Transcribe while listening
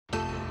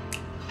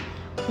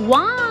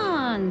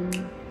1,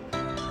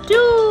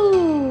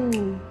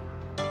 2,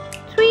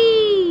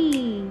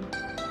 3,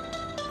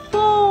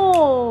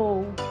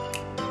 4,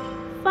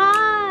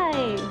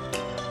 5,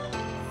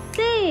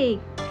 6,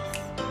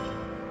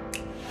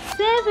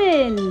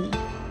 7,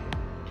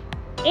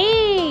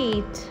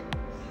 8,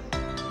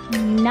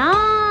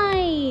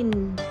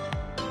 9.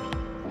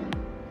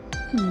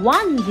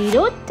 1,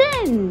 0,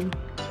 10.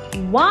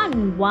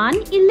 1, 1,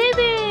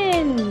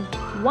 11.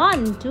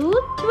 1, 2,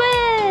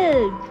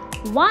 12.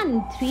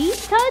 1, 3,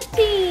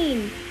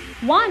 13.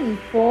 1,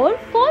 4,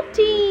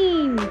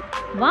 14.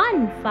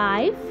 1,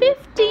 5,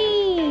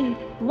 15.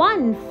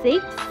 1,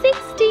 6,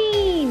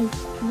 16.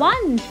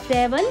 1,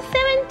 7,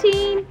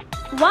 17.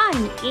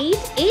 1, 8,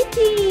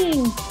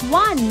 18.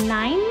 1,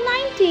 9,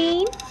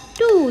 19.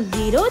 2,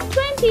 0,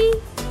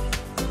 20.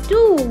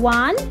 2,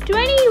 1,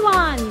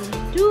 21.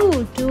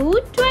 2,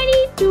 2,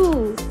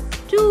 22.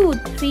 2,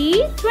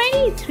 3,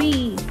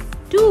 23.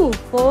 2,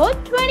 4,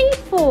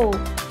 24.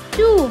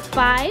 2,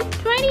 5,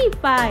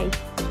 25.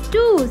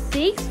 2,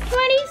 6,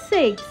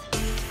 26.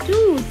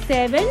 2,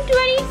 7,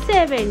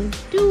 27.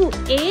 2,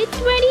 8,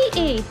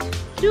 28.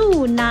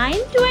 2, 9,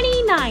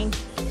 29.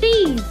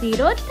 3,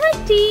 0,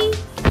 30.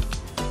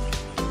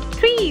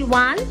 3,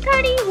 1,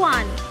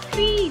 31.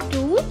 3,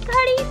 2,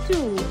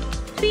 32.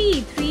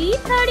 3, 3,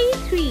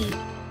 33.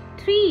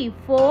 3,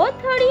 4,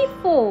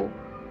 34.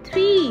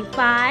 3,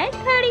 5,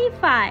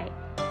 35.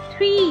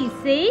 3,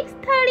 6,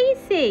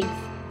 36.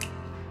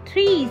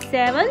 3,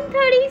 7,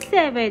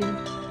 37.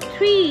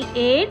 3,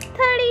 8,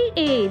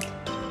 38.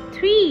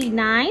 3,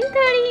 9,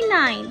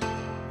 39.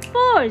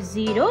 4,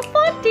 0,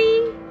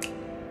 40.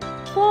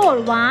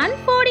 4, 1,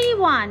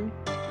 41.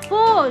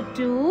 4,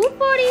 2,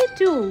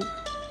 42.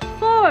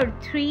 4,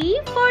 3,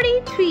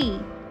 43.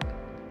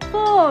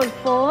 4,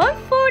 4,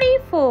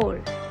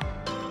 44.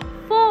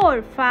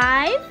 4,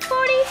 5,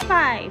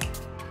 45.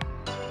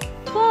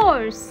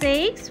 4,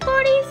 6,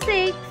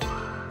 46.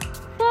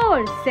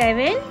 4,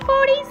 7,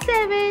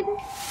 47.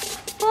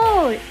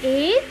 4,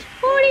 8,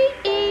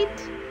 48.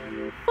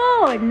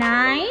 4,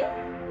 9,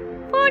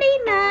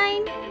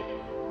 49.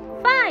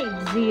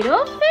 5,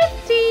 0,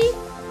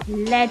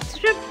 50.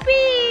 Let's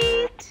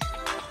repeat.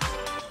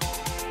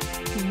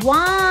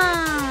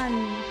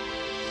 1,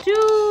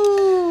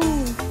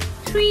 2,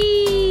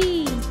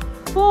 3,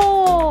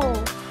 4,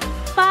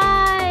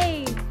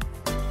 5,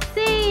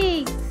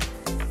 6,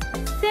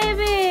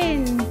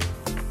 7,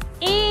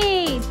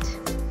 8,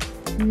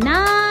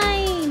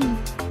 9,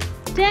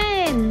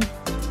 10,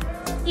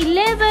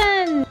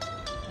 11,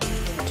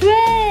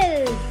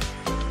 12,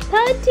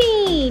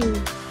 13,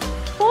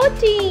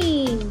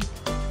 14,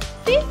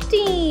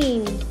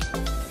 15,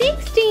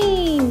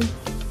 16,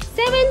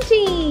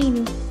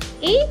 17,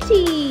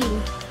 18,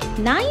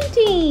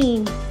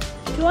 19,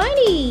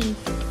 20,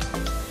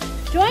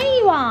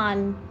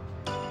 21,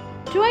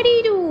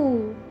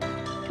 22,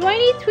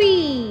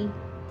 23,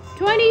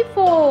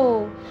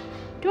 24,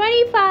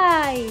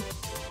 25,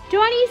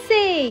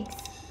 26,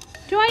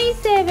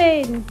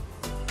 27,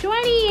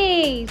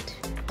 28,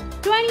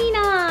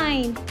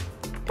 29,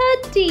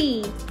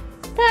 30,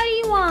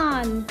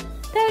 31,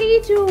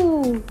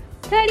 32,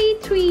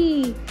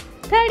 33,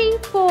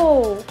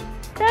 34,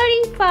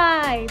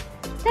 35,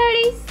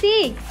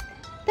 36,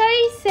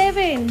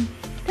 37,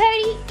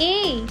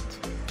 38,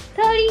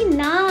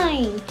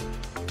 39,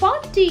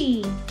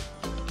 40,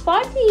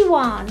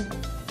 41,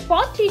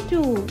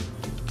 42,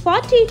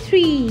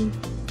 43,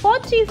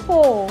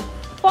 44,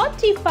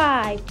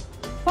 45,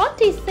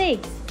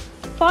 46,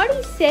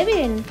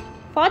 47,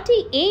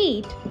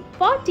 48,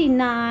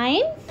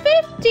 49,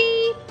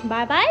 50.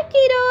 Bye bye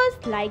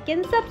kiddos. Like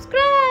and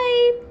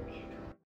subscribe.